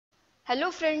Hello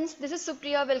friends, this is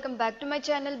Supriya. Welcome back to my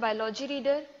channel Biology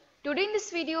Reader. Today in this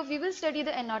video we will study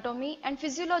the anatomy and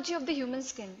physiology of the human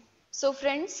skin. So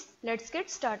friends, let's get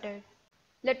started.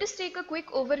 Let us take a quick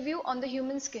overview on the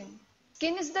human skin.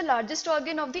 Skin is the largest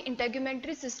organ of the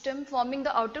integumentary system, forming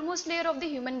the outermost layer of the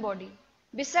human body.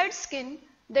 Besides skin,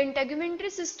 the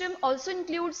integumentary system also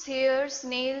includes hairs,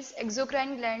 nails,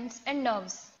 exocrine glands and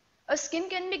nerves. A skin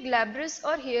can be glabrous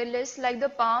or hairless like the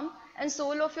palm and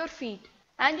sole of your feet,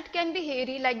 and it can be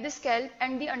hairy like the scalp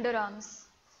and the underarms.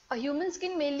 A human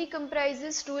skin mainly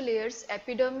comprises two layers,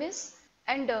 epidermis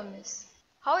and dermis.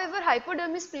 However,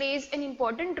 hypodermis plays an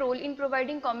important role in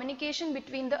providing communication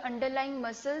between the underlying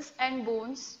muscles and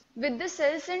bones with the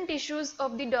cells and tissues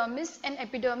of the dermis and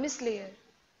epidermis layer.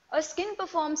 A skin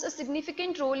performs a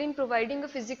significant role in providing a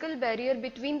physical barrier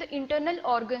between the internal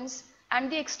organs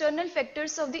and the external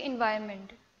factors of the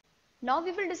environment. Now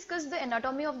we will discuss the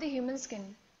anatomy of the human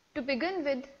skin. To begin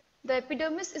with, the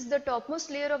epidermis is the topmost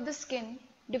layer of the skin,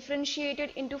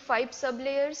 differentiated into 5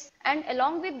 sublayers, and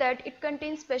along with that it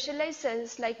contains specialized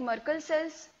cells like Merkel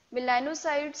cells,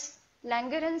 melanocytes,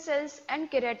 Langerhans cells and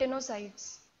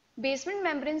keratinocytes. Basement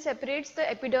membrane separates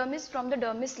the epidermis from the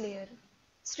dermis layer.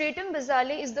 Stratum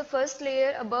basale is the first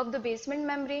layer above the basement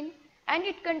membrane, and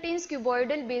it contains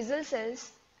cuboidal basal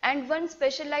cells and one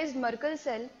specialized Merkel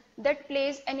cell that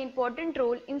plays an important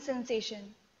role in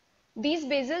sensation. These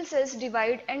basal cells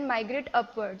divide and migrate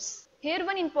upwards. Here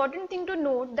one important thing to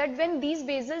note that when these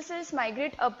basal cells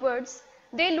migrate upwards,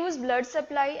 they lose blood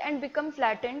supply and become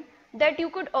flattened, that you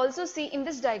could also see in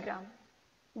this diagram.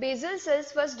 Basal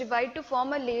cells first divide to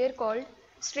form a layer called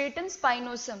stratum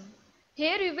spinosum.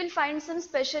 Here you will find some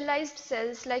specialized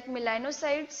cells like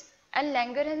melanocytes and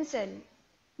Langerhans cell.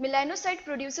 Melanocyte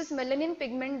produces melanin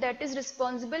pigment that is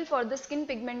responsible for the skin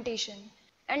pigmentation,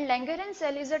 and Langerhans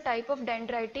cell is a type of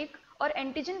dendritic or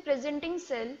antigen presenting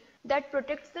cell that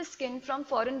protects the skin from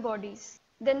foreign bodies.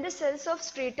 Then the cells of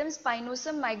stratum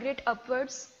spinosum migrate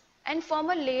upwards and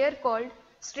form a layer called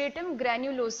stratum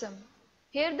granulosum.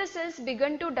 Here the cells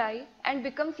begin to die and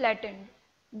become flattened.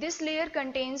 This layer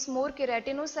contains more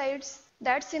keratinocytes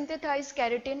that synthesize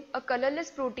keratin, a colorless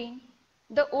protein.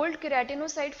 The old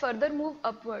keratinocyte further move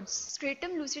upwards.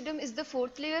 Stratum lucidum is the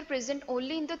fourth layer present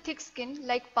only in the thick skin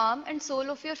like palm and sole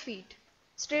of your feet.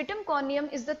 Stratum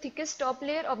corneum is the thickest top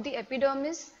layer of the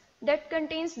epidermis that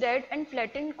contains dead and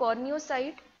flattened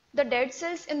corneocyte. The dead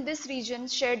cells in this region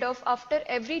shed off after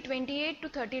every 28 to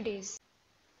 30 days.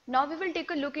 Now we will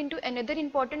take a look into another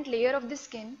important layer of the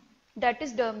skin, that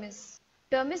is dermis.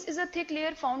 Dermis is a thick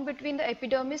layer found between the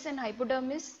epidermis and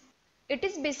hypodermis. It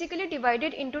is basically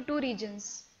divided into two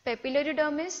regions, papillary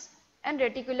dermis and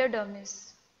reticular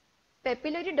dermis.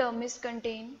 Papillary dermis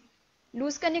contain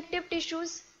loose connective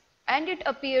tissues and it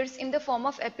appears in the form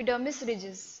of epidermis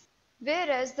ridges,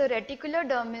 whereas the reticular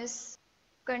dermis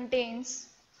contains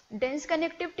dense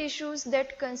connective tissues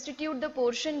that constitute the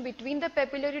portion between the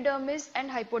papillary dermis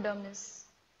and hypodermis.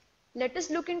 Let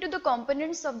us look into the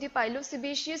components of the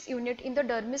pilosebaceous unit in the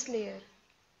dermis layer.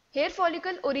 Hair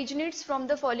follicle originates from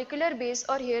the follicular base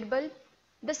or hair bulb.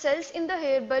 The cells in the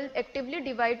hair bulb actively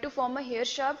divide to form a hair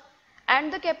shaft,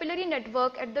 and the capillary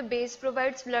network at the base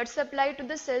provides blood supply to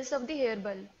the cells of the hair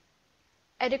bulb.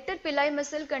 Erector pili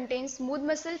muscle contains smooth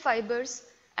muscle fibers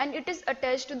and it is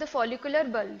attached to the follicular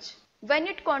bulge. When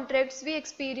it contracts, we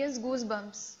experience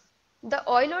goosebumps. The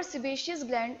oil or sebaceous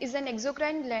gland is an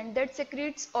exocrine gland that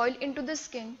secretes oil into the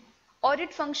skin, or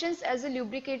it functions as a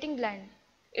lubricating gland.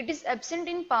 It is absent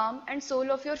in palm and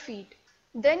sole of your feet.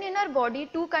 Then in our body,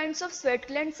 two kinds of sweat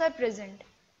glands are present.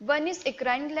 One is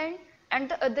eccrine gland and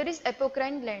the other is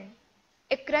apocrine gland.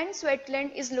 Eccrine sweat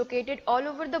gland is located all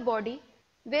over the body,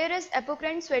 whereas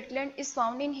apocrine sweat gland is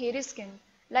found in hairy skin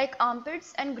like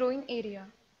armpits and groin area.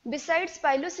 Besides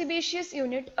pilosebaceous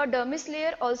unit, a dermis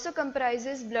layer also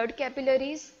comprises blood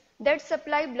capillaries that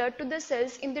supply blood to the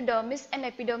cells in the dermis and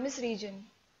epidermis region.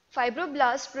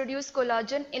 Fibroblasts produce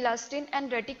collagen, elastin and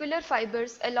reticular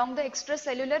fibers along the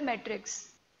extracellular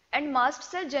matrix, and mast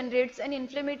cell generates an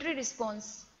inflammatory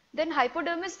response. Then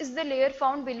hypodermis is the layer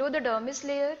found below the dermis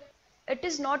layer. It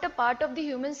is not a part of the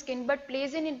human skin but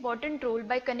plays an important role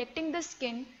by connecting the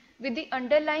skin with the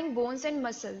underlying bones and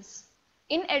muscles.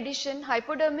 In addition,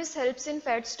 hypodermis helps in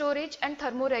fat storage and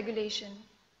thermoregulation.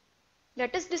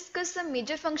 Let us discuss some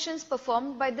major functions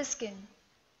performed by the skin.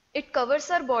 It covers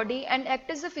our body and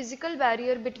acts as a physical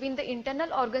barrier between the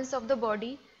internal organs of the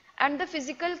body and the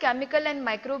physical, chemical and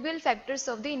microbial factors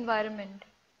of the environment.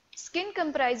 Skin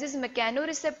comprises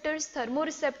mechanoreceptors,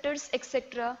 thermoreceptors,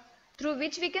 etc., through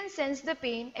which we can sense the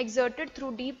pain exerted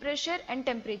through deep pressure and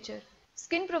temperature.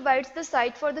 Skin provides the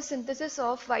site for the synthesis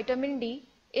of vitamin D,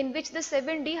 in which the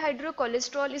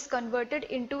 7-dehydrocholesterol is converted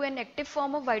into an active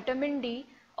form of vitamin D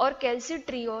or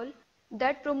calcitriol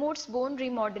that promotes bone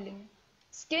remodeling.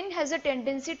 Skin has a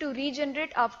tendency to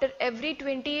regenerate after every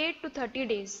 28 to 30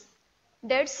 days.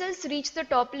 Dead cells reach the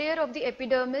top layer of the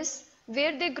epidermis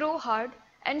where they grow hard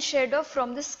and shed off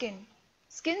from the skin.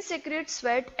 Skin secretes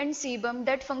sweat and sebum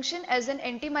that function as an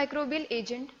antimicrobial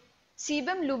agent.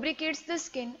 Sebum lubricates the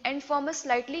skin and form a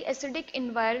slightly acidic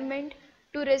environment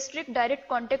to restrict direct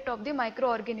contact of the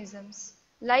microorganisms.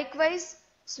 Likewise,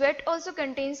 sweat also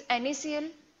contains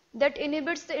NaCl that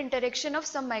inhibits the interaction of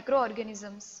some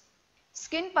microorganisms.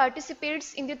 Skin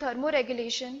participates in the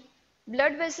thermoregulation.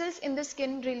 Blood vessels in the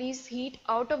skin release heat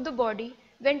out of the body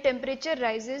when temperature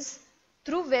rises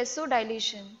through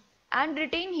vasodilation and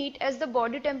retain heat as the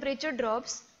body temperature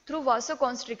drops through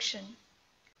vasoconstriction.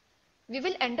 We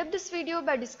will end up this video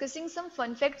by discussing some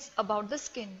fun facts about the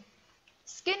skin.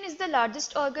 Skin is the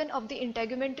largest organ of the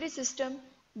integumentary system,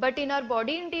 but in our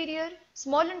body interior,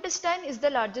 small intestine is the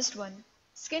largest one.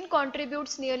 Skin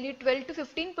contributes nearly 12 to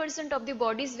 15% of the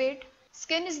body's weight.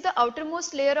 Skin is the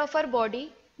outermost layer of our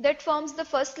body that forms the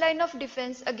first line of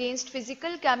defense against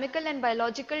physical, chemical and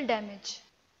biological damage.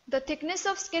 The thickness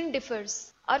of skin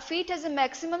differs. Our feet has a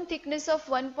maximum thickness of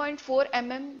 1.4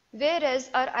 mm, whereas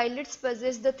our eyelids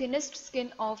possess the thinnest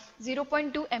skin of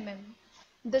 0.2 mm.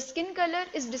 The skin color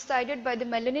is decided by the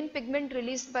melanin pigment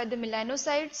released by the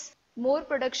melanocytes. More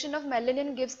production of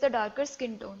melanin gives the darker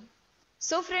skin tone.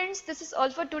 So friends, this is all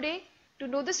for today. To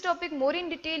know this topic more in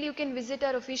detail, you can visit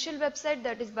our official website,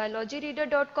 that is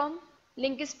biologyreader.com.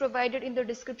 Link is provided in the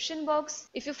description box.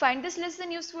 If you find this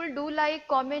lesson useful, do like,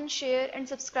 comment, share and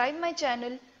subscribe my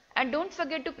channel, and don't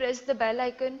forget to press the bell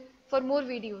icon for more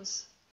videos.